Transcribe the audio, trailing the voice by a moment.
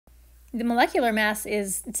The molecular mass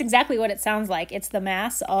it's exactly what it sounds like. It's the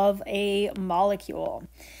mass of a molecule.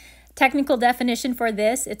 Technical definition for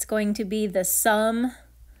this, it's going to be the sum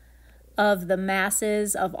of the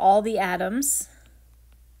masses of all the atoms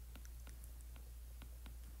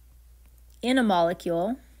in a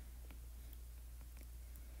molecule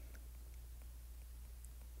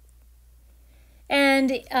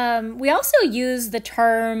and we also use the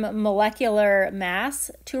term molecular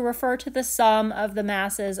mass to refer to the sum of the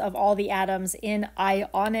masses of all the atoms in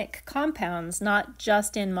ionic compounds, not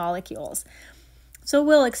just in molecules. So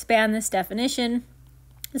we'll expand this definition.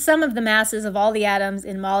 The sum of the masses of all the atoms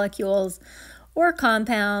in molecules or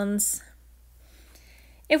compounds.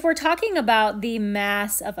 If we're talking about the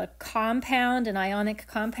mass of a compound, an ionic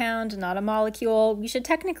compound, not a molecule, we should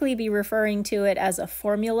technically be referring to it as a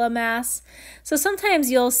formula mass. So sometimes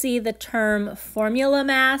you'll see the term formula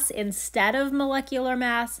mass instead of molecular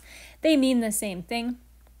mass. They mean the same thing.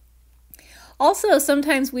 Also,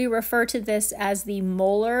 sometimes we refer to this as the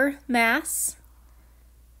molar mass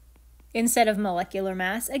instead of molecular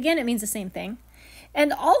mass. Again, it means the same thing.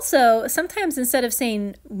 And also, sometimes instead of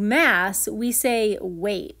saying mass, we say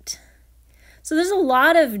weight. So there's a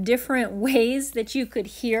lot of different ways that you could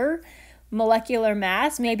hear molecular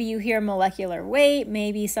mass. Maybe you hear molecular weight,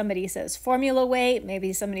 maybe somebody says formula weight,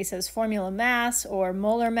 maybe somebody says formula mass or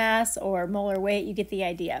molar weight. You get the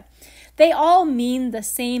idea. They all mean the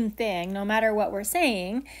same thing, no matter what we're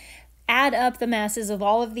saying. Add up the masses of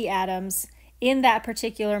all of the atoms in that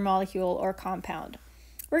particular molecule or compound.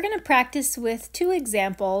 We're going to practice with two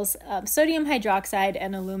examples of sodium hydroxide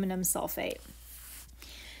and aluminum sulfate.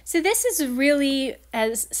 So this is really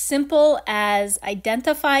as simple as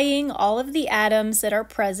identifying all of the atoms that are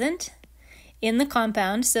present in the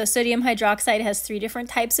compound. So sodium hydroxide has three different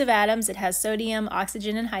types of atoms. It has sodium,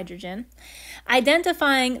 oxygen, and hydrogen.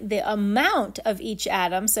 Identifying the amount of each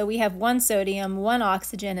atom. So we have one sodium, one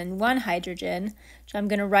oxygen, and one hydrogen. So I'm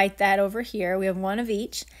going to write that over here. We have one of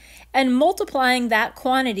each. And multiplying that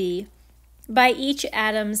quantity by each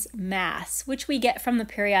atom's mass, which we get from the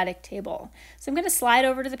periodic table. So I'm going to slide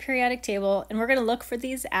over to the periodic table, and we're going to look for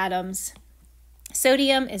these atoms.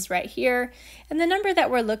 Sodium is right here, and the number that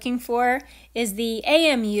we're looking for is the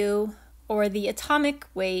AMU, or the atomic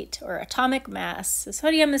weight, or atomic mass. So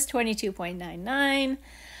sodium is 22.99,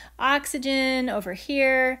 oxygen over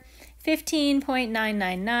here,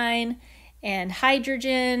 15.999, and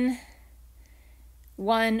hydrogen,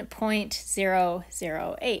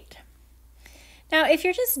 1.008. Now, if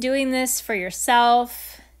you're just doing this for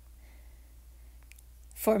yourself,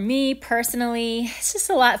 for me personally, it's just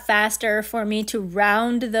a lot faster for me to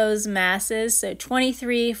round those masses. So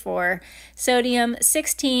 23 for sodium,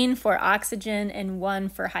 16 for oxygen, and 1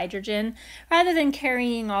 for hydrogen, rather than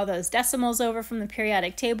carrying all those decimals over from the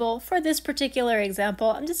periodic table. For this particular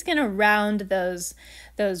example, I'm just going to round those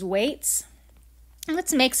weights.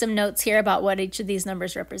 Let's make some notes here about what each of these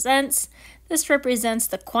numbers represents. This represents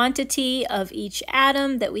the quantity of each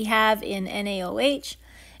atom that we have in NaOH,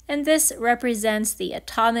 and this represents the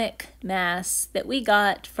atomic mass that we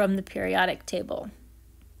got from the periodic table.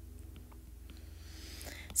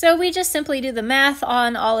 So we just simply do the math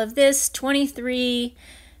on all of this, 23,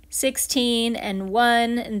 16, and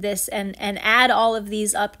 1, and add all of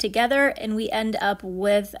these up together, and we end up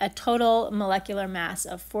with a total molecular mass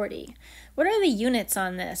of 40. What are the units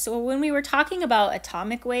on this? So when we were talking about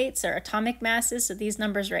atomic weights or atomic masses, so these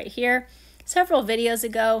numbers right here, several videos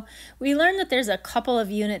ago, we learned that there's a couple of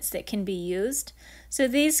units that can be used. So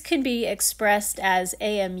these can be expressed as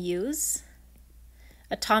AMUs,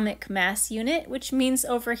 atomic mass unit, which means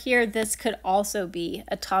over here this could also be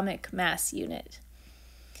atomic mass unit.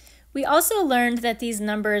 We also learned that these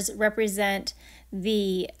numbers represent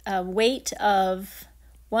the weight of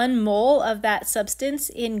 1 mole of that substance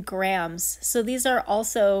in grams. So these are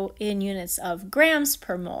also in units of grams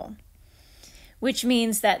per mole, which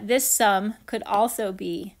means that this sum could also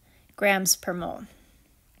be grams per mole.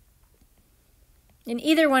 And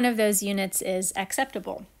either one of those units is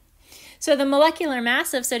acceptable. So the molecular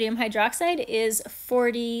mass of sodium hydroxide is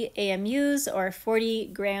 40 AMUs, or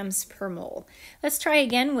 40 grams per mole. Let's try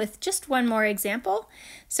again with just one more example.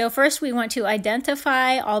 So first we want to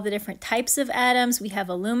identify all the different types of atoms. We have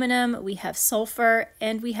aluminum, we have sulfur,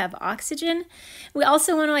 and we have oxygen. We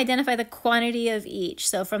also want to identify the quantity of each.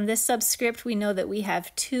 So from this subscript we know that we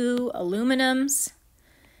have 2 aluminums.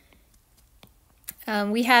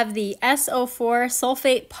 We have the SO4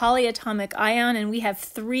 sulfate polyatomic ion, and we have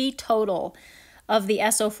 3 total of the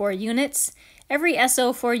SO4 units. Every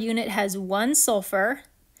SO4 unit has 1 sulfur,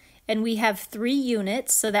 and we have 3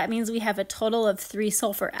 units, so that means we have a total of 3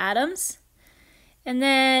 sulfur atoms. And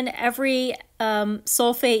then every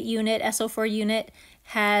sulfate unit, SO4 unit,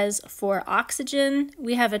 has 4 oxygen.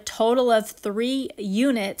 We have a total of 3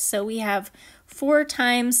 units, so we have 4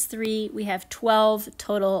 times 3, we have 12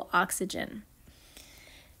 total oxygen.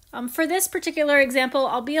 For this particular example,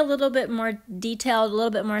 I'll be a little bit more detailed, a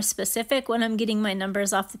little bit more specific when I'm getting my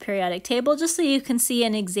numbers off the periodic table, just so you can see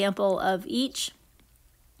an example of each.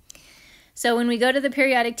 So when we go to the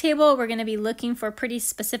periodic table, we're going to be looking for pretty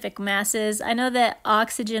specific masses. I know that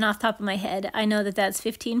oxygen, off the top of my head, I know that that's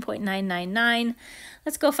 15.999.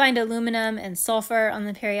 Let's go find aluminum and sulfur on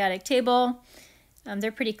the periodic table.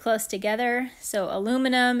 They're pretty close together. So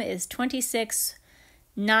aluminum is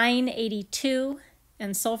 26,982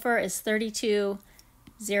 and sulfur is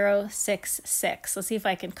 32,066. Let's see if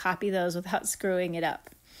I can copy those without screwing it up.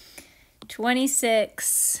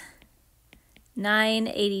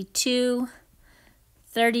 26,982,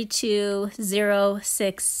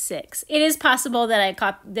 32,066. It is possible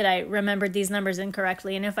that I remembered these numbers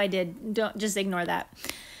incorrectly, and if I did, don't just ignore that.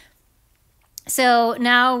 So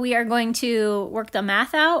now we are going to work the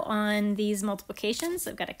math out on these multiplications.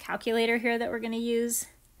 I've got a calculator here that we're going to use,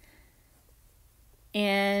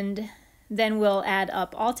 and then we'll add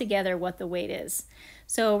up all together what the weight is.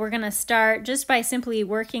 So we're going to start just by simply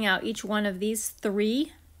working out each one of these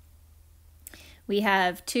 3. We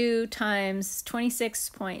have 2 times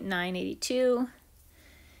 26.982,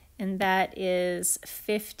 and that is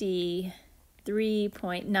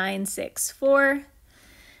 53.964.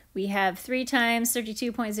 We have 3 times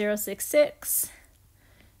 32.066,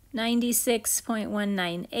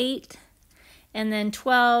 96.198, and then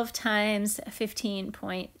 12 times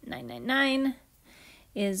 15.999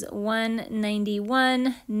 is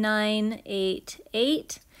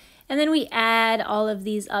 191,988. And then we add all of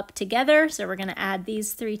these up together. So we're going to add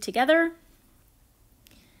these 3 together.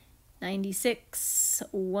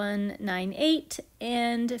 96,198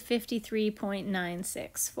 and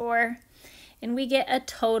 53.964. And we get a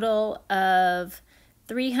total of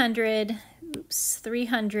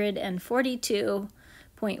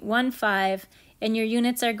 342.15. And your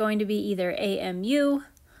units are going to be either AMU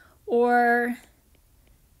or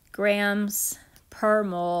grams per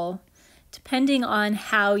mole, depending on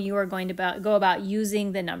how you are going to go about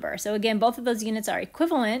using the number. So again, both of those units are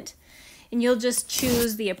equivalent, and you'll just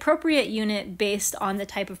choose the appropriate unit based on the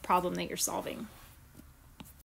type of problem that you're solving.